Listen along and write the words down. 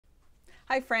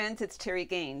Hi friends, it's Terry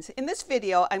Gaines. In this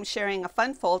video, I'm sharing a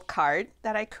fun fold card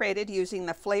that I created using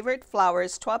the Flavored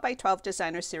Flowers 12x12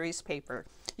 Designer Series paper.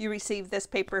 You receive this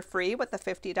paper free with a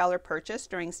 $50 purchase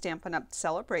during Stampin' Up!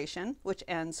 Celebration, which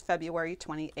ends February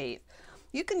 28th.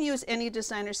 You can use any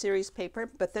Designer Series paper,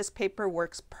 but this paper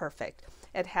works perfect.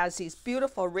 It has these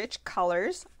beautiful rich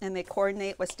colors, and they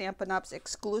coordinate with Stampin' Up's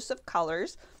exclusive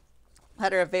colors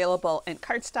that are available in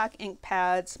cardstock, ink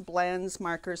pads, blends,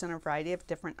 markers, and a variety of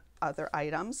different other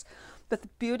items. But the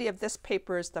beauty of this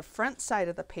paper is the front side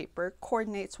of the paper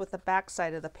coordinates with the back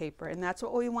side of the paper, and that's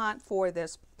what we want for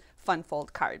this fun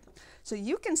fold card. So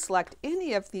you can select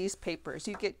any of these papers.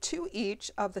 You get 2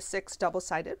 each of the 6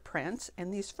 double-sided prints,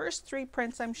 and these first 3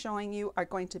 prints I'm showing you are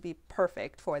going to be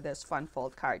perfect for this fun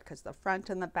fold card because the front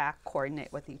and the back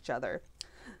coordinate with each other.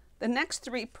 The next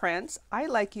 3 prints I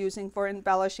like using for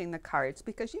embellishing the cards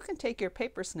because you can take your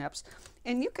paper snips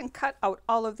and you can cut out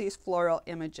all of these floral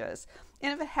images.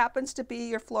 And if it happens to be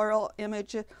your floral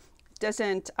image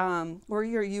doesn't, where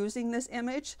you're using this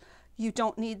image, you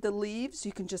don't need the leaves,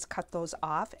 you can just cut those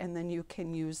off and then you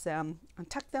can use them and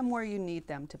tuck them where you need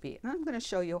them to be. And I'm going to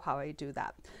show you how I do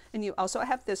that. And you also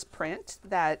have this print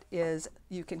that is,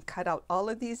 you can cut out all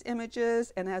of these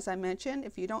images, and as I mentioned,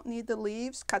 if you don't need the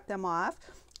leaves, cut them off.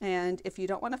 And if you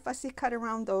don't want to fussy cut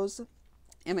around those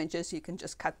images, you can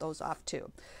just cut those off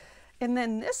too. And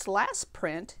then this last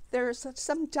print, there's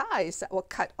some dies that will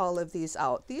cut all of these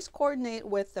out. These coordinate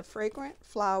with the Fragrant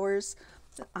Flowers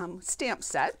stamp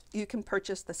set. You can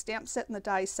purchase the stamp set and the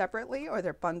dies separately, or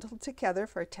they're bundled together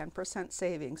for a 10%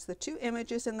 savings. The 2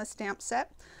 images in the stamp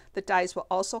set, the dies will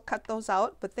also cut those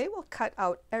out, but they will cut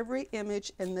out every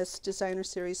image in this Designer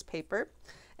Series paper.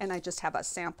 And I just have a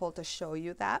sample to show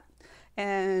you that.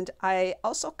 And I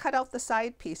also cut out the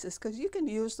side pieces because you can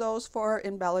use those for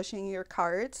embellishing your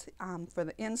cards for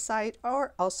the inside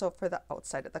or also for the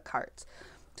outside of the cards.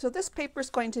 So this paper is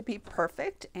going to be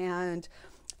perfect, and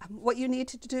what you need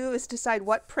to do is decide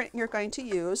what print you're going to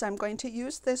use. I'm going to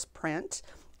use this print,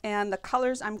 and the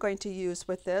colors I'm going to use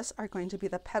with this are going to be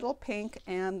the petal pink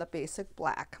and the basic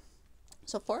black.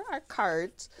 So for our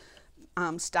cards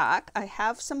stock, I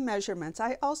have some measurements.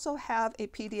 I also have a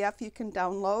PDF you can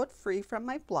download free from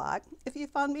my blog. If you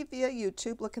found me via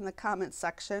YouTube, look in the comment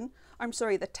section,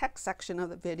 the text section of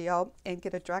the video, and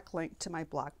get a direct link to my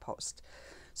blog post.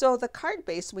 So the card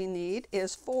base we need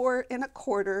is 4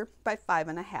 1/4 by 5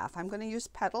 1/2. I'm going to use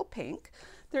petal pink.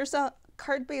 There's a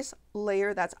card base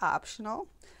layer that's optional.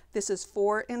 This is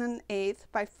 4 1/8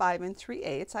 by 5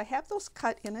 3/8. I have those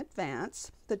cut in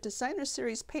advance. The Designer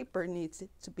Series paper needs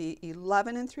to be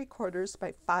 11 3/4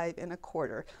 by 5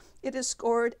 1/4. It is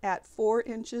scored at 4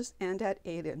 inches and at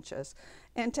 8 inches.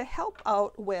 And to help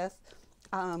out with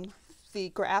the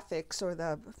graphics or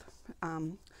the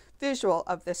visual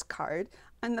of this card,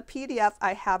 on the PDF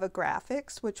I have a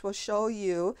graphics which will show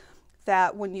you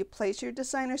that when you place your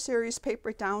Designer Series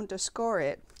paper down to score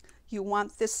it, you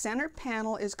want this center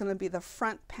panel is going to be the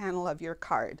front panel of your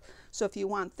card. So if you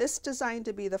want this design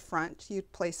to be the front,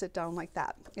 you'd place it down like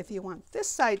that. If you want this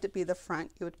side to be the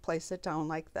front, you would place it down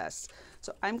like this.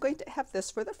 So I'm going to have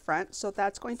this for the front, so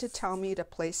that's going to tell me to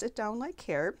place it down like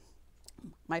here.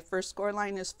 My first score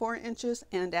line is 4 inches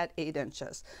and at 8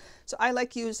 inches. So I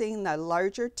like using the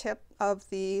larger tip of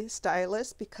the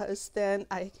stylus because then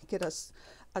I get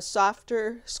a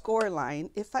softer score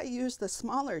line. If I use the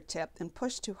smaller tip and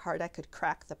push too hard, I could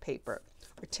crack the paper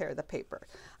or tear the paper.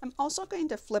 I'm also going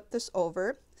to flip this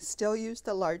over, still use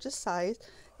the largest size,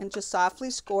 and just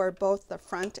softly score both the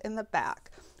front and the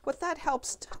back. What that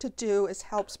helps to do is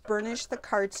helps burnish the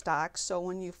cardstock so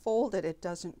when you fold it, it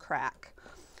doesn't crack.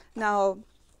 Now,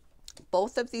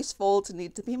 both of these folds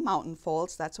need to be mountain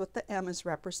folds. That's what the M is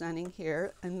representing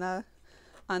here in the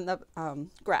on the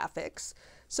graphics.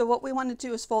 So what we want to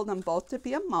do is fold them both to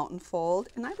be a mountain fold,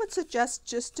 and I would suggest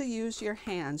just to use your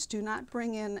hands. Do not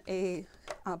bring in a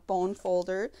bone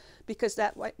folder because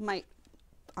that might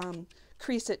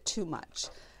crease it too much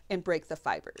and break the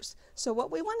fibers. So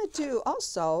what we want to do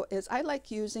also is I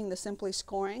like using the simply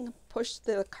scoring, push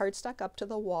the cardstock up to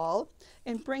the wall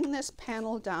and bring this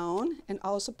panel down and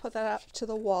also put that up to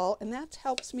the wall, and that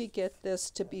helps me get this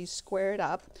to be squared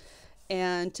up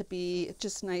and to be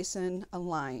just nice and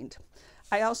aligned.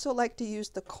 I also like to use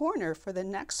the corner for the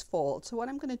next fold. So what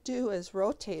I'm going to do is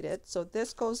rotate it so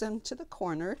this goes into the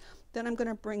corner. Then I'm going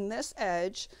to bring this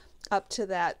edge up to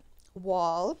that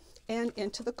wall and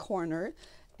into the corner.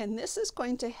 And this is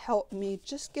going to help me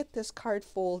just get this card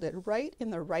folded right in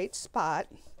the right spot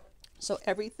so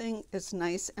everything is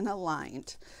nice and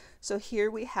aligned. So here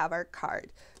we have our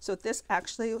card. So this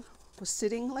actually was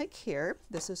sitting like here.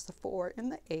 This is the 4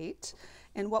 and the 8.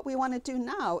 And what we want to do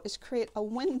now is create a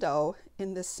window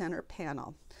in this center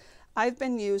panel. I've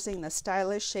been using the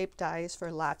stylish shape dies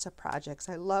for lots of projects.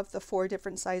 I love the 4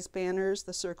 different size banners,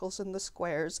 the circles and the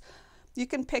squares. You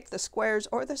can pick the squares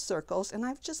or the circles, and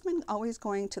I've just been always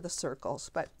going to the circles,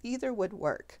 but either would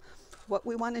work. What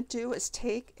we want to do is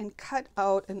take and cut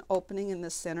out an opening in the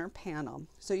center panel.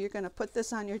 So you're going to put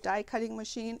this on your die cutting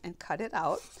machine and cut it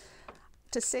out.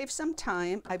 To save some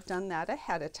time, I've done that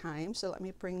ahead of time, so let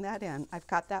me bring that in. I've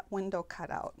got that window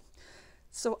cut out.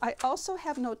 So I also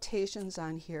have notations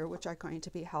on here which are going to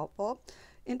be helpful,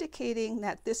 indicating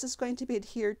that this is going to be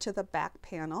adhered to the back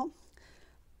panel,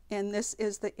 and this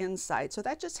is the inside. So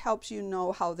that just helps you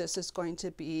know how this is going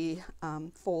to be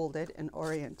folded and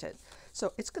oriented.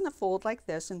 So it's going to fold like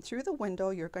this, and through the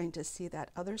window you're going to see that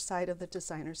other side of the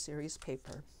designer series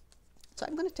paper. So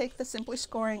I'm going to take the Simply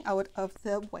Scoring out of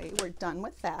the way. We're done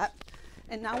with that.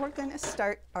 And now we're going to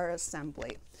start our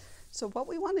assembly. So what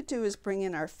we want to do is bring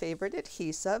in our favorite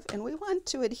adhesive, and we want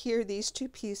to adhere these 2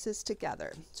 pieces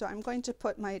together. So I'm going to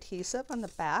put my adhesive on the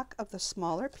back of the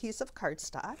smaller piece of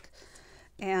cardstock.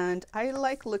 And I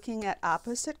like looking at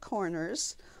opposite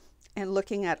corners and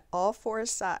looking at all 4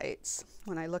 sides.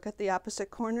 When I look at the opposite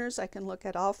corners, I can look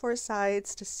at all 4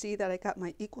 sides to see that I got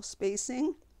my equal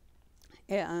spacing,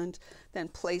 and then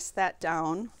place that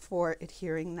down for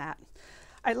adhering that.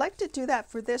 I like to do that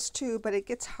for this too, but it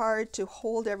gets hard to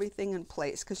hold everything in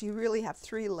place because you really have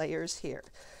 3 layers here.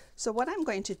 So what I'm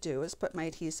going to do is put my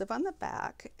adhesive on the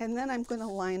back, and then I'm going to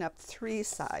line up 3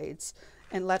 sides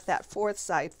and let that 4th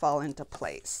side fall into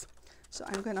place. So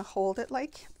I'm going to hold it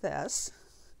like this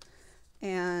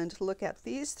and look at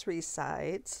these 3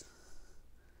 sides,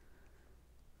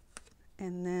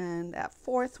 and then that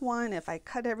 4th one, if I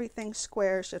cut everything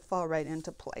square, should fall right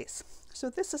into place.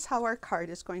 So this is how our card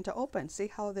is going to open. See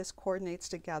how this coordinates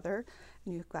together?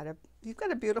 And you've got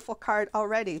a beautiful card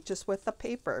already just with the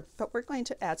paper, but we're going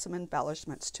to add some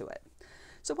embellishments to it.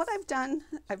 So what I've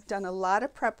done a lot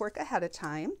of prep work ahead of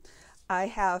time. I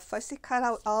have fussy cut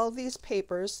out all these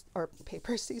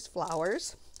these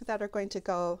flowers that are going to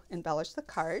go embellish the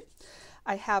card.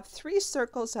 I have 3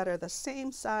 circles that are the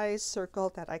same size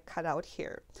circle that I cut out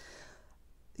here.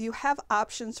 You have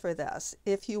options for this.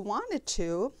 If you wanted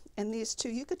to, in these 2,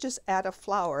 you could just add a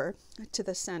flower to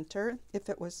the center if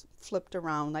it was flipped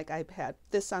around, like I've had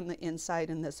this on the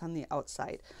inside and this on the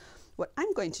outside. What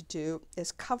I'm going to do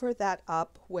is cover that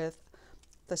up with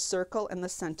the circle and the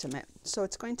sentiment. So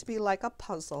it's going to be like a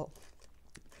puzzle.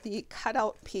 The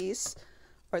cutout piece,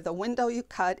 or the window you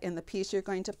cut, and the piece you're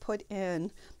going to put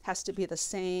in has to be the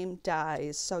same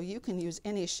dies. So you can use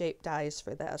any shape dies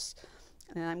for this.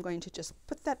 And I'm going to just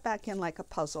put that back in like a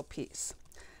puzzle piece.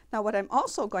 Now what I'm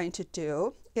also going to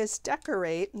do is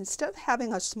decorate. Instead of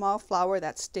having a small flower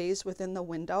that stays within the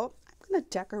window, I'm going to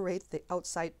decorate the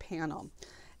outside panel.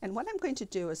 And what I'm going to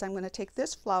do is I'm going to take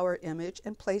this flower image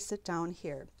and place it down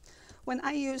here. When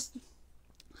I use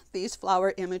these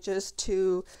flower images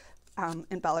to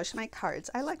embellish my cards,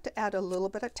 I like to add a little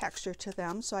bit of texture to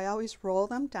them. So I always roll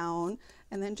them down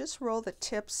and then just roll the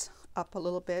tips up a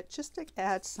little bit just to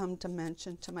add some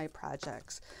dimension to my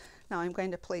projects. Now I'm going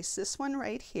to place this one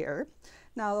right here.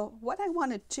 Now what I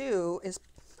want to do is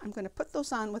I'm going to put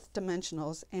those on with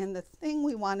dimensionals, and the thing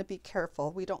we want to be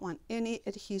careful, we don't want any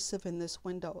adhesive in this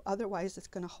window, otherwise it's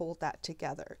going to hold that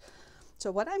together.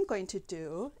 So what I'm going to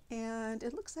do, and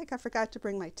it looks like I forgot to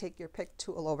bring my Take Your Pick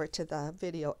tool over to the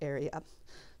video area,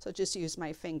 so just use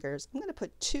my fingers. I'm going to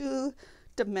put 2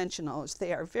 dimensionals.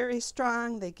 They are very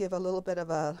strong. They give a little bit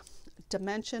of a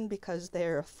dimension because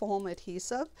they're foam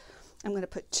adhesive. I'm going to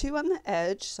put 2 on the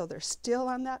edge so they're still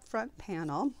on that front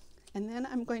panel. And then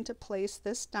I'm going to place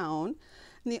this down.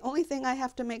 And the only thing I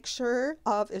have to make sure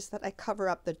of is that I cover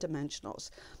up the dimensionals.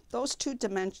 Those 2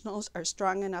 dimensionals are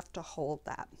strong enough to hold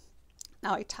that.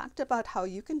 Now I talked about how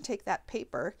you can take that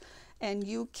paper and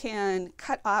you can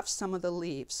cut off some of the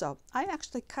leaves. So I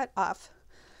actually cut off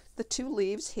the 2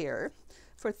 leaves here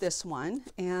for this one,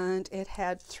 and it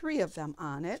had 3 of them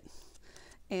on it.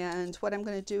 And what I'm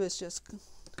going to do is just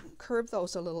curve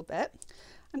those a little bit.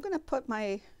 I'm going to put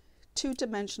my 2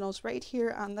 dimensionals right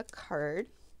here on the card,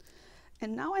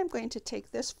 and now I'm going to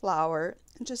take this flower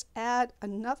and just add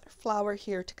another flower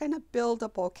here to kind of build a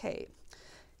bouquet.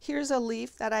 Here's a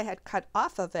leaf that I had cut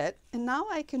off of it, and now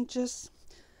I can just,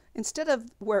 instead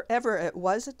of wherever it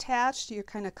was attached, you're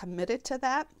kind of committed to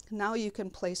that. Now you can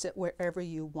place it wherever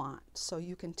you want. So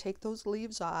you can take those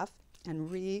leaves off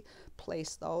and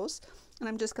replace those, and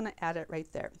I'm just going to add it right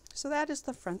there. So that is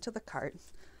the front of the card.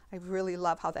 I really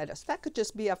love how that is. That could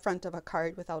just be a front of a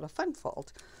card without a fun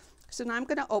fold. So now I'm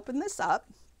going to open this up.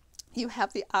 you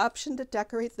have the option to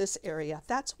decorate this area.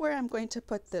 That's where I'm going to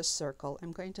put this circle.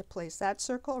 I'm going to place that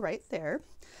circle right there.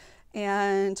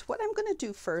 And what I'm going to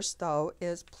do first though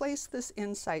is place this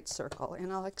inside circle,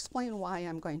 and I'll explain why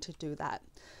I'm going to do that.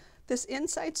 This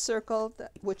inside circle,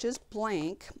 which is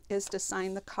blank, is to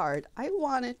sign the card. I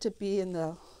want it to be in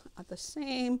the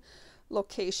same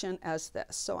location as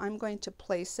this. So I'm going to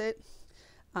place it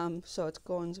so it's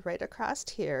going right across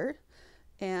here,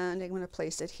 and I'm going to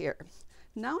place it here.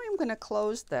 Now I'm going to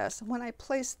close this. When I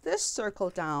place this circle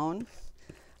down,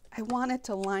 I want it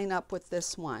to line up with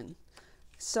this one.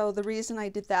 So the reason I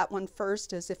did that one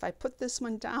first is if I put this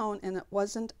one down and it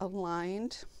wasn't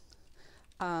aligned,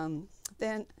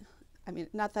 then, I mean,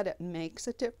 not that it makes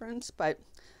a difference, but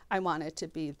I want it to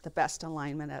be the best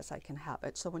alignment as I can have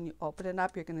it. So when you open it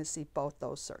up, you're going to see both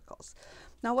those circles.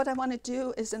 Now what I want to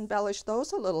do is embellish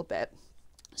those a little bit.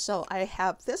 So I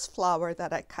have this flower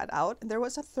that I cut out, and there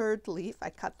was a third leaf. I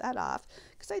cut that off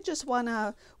because I just want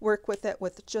to work with it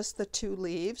with just the 2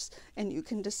 leaves, and you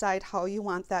can decide how you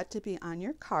want that to be on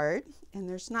your card, and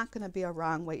there's not going to be a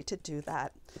wrong way to do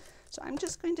that. So I'm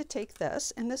just going to take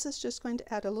this, and this is just going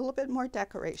to add a little bit more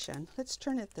decoration. Let's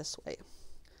turn it this way.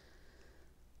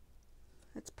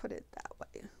 Let's put it that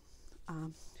way.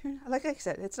 Like I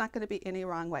said, it's not going to be any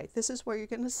wrong way. This is where you're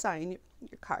going to sign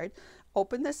your card.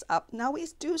 Open this up. Now we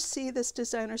do see this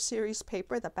designer series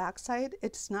paper, the back side.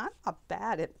 It's not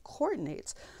bad, it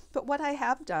coordinates. But what I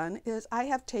have done is I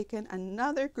have taken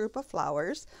another group of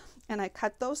flowers and I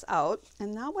cut those out.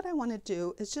 And now what I want to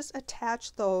do is just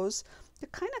attach those to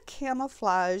kind of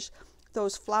camouflage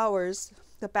those flowers,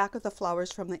 the back of the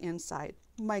flowers from the inside.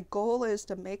 My goal is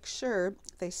to make sure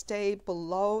they stay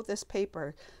below this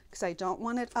paper because I don't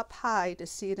want it up high to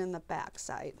see it in the back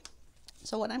side.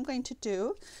 So what I'm going to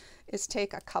do is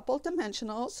take a couple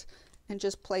dimensionals and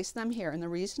just place them here. And the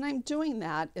reason I'm doing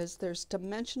that is there's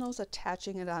dimensionals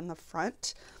attaching it on the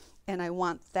front, and I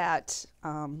want that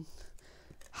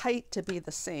height to be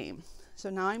the same. So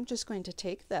now I'm just going to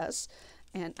take this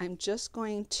and I'm just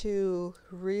going to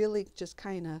really just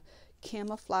kind of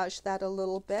camouflage that a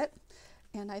little bit.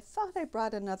 And I thought I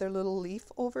brought another little leaf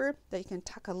over that you can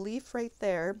tuck a leaf right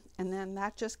there, and then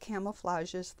that just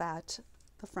camouflages that,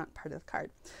 the front part of the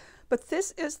card. But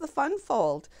this is the fun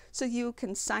fold. So you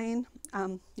can sign,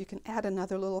 you can add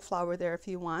another little flower there if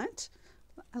you want.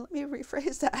 Let me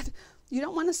rephrase that. You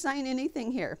don't want to sign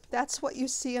anything here. That's what you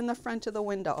see in the front of the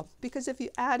window, because if you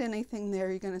add anything there,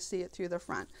 you're going to see it through the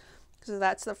front. So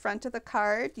that's the front of the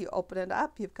card. You open it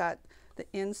up, you've got the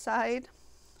inside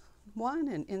one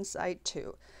and inside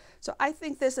 2. So I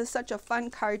think this is such a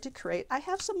fun card to create. I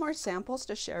have some more samples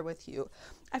to share with you.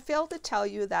 I failed to tell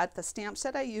you that the stamp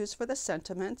set I use for the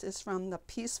sentiments is from the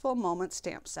Peaceful Moment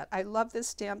stamp set. I love this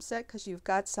stamp set because you've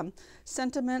got some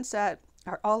sentiments that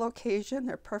are all occasion.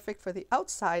 They're perfect for the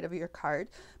outside of your card,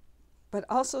 but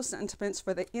also sentiments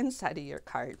for the inside of your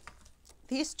card.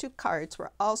 These 2 cards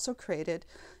were also created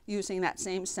using that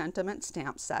same sentiment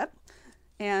stamp set,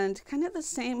 and kind of the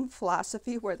same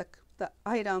philosophy where the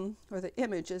item or the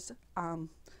image is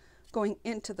going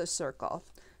into the circle.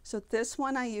 So this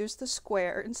one I used the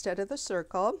square instead of the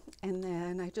circle, and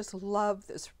then I just love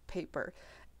this paper.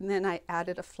 And then I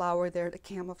added a flower there to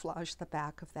camouflage the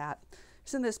back of that.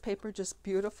 Isn't this paper just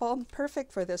beautiful?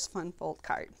 Perfect for this fun fold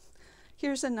card.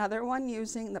 Here's another one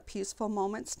using the Peaceful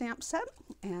Moment stamp set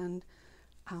and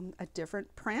a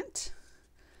different print,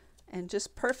 and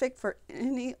just perfect for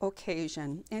any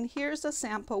occasion. And here's a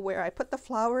sample where I put the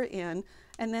flower in,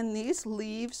 and then these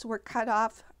leaves were cut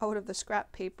off out of the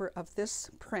scrap paper of this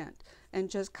print and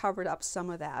just covered up some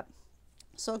of that.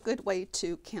 So a good way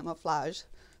to camouflage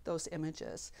those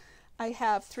images. I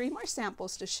have 3 more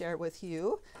samples to share with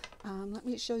you. Let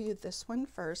me show you this one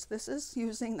first. This is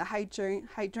using the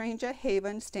Hydrangea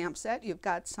Haven stamp set. You've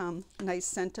got some nice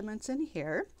sentiments in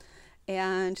here.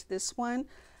 And this one,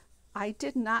 I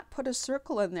did not put a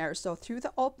circle in there. So through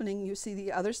the opening, you see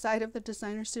the other side of the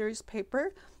designer series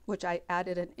paper, which I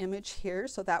added an image here.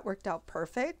 So that worked out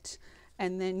perfect.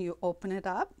 And then you open it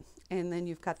up, and then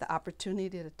you've got the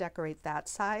opportunity to decorate that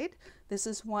side. This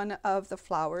is one of the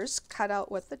flowers cut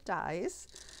out with the dies.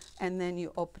 And then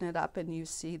you open it up and you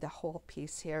see the whole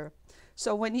piece here.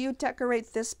 So when you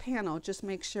decorate this panel, just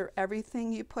make sure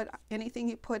anything you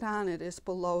put on it is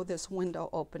below this window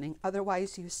opening.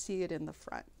 Otherwise, you see it in the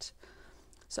front.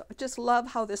 So I just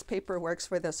love how this paper works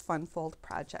for this fun fold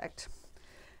project.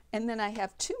 And then I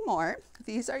have 2 more.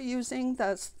 These are using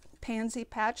the Pansy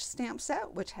Patch stamp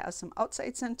set, which has some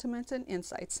outside sentiments and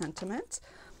inside sentiments.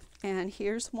 And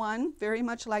here's one very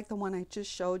much like the one I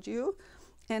just showed you.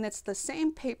 And it's the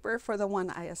same paper for the one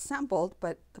I assembled,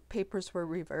 but the papers were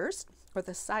reversed, or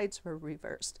the sides were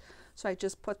reversed. So I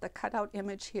just put the cutout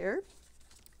image here,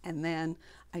 and then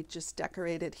I just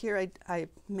decorated here. I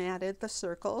matted the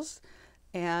circles,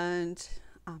 and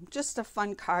just a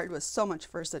fun card with so much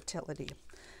versatility.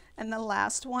 And the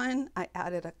last one, I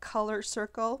added a color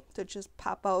circle to just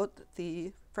pop out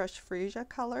the fresh freesia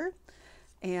color.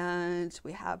 And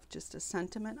we have just a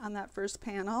sentiment on that first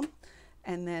panel.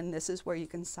 And then this is where you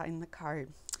can sign the card.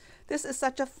 This is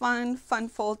such a fun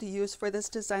fold to use for this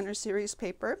designer series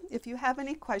paper. If you have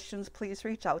any questions, please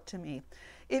reach out to me.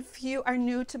 If you are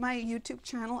new to my YouTube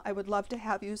channel, I would love to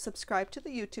have you subscribe to the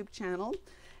YouTube channel.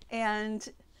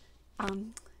 And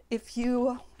if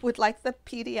you would like the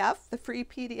PDF, the free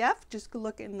PDF, just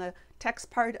look in the text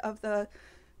part of the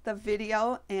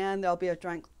video, and there'll be a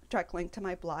direct link to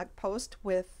my blog post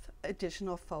with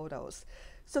additional photos.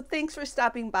 So thanks for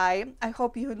stopping by. I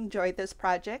hope you enjoyed this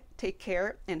project. Take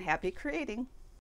care and happy creating.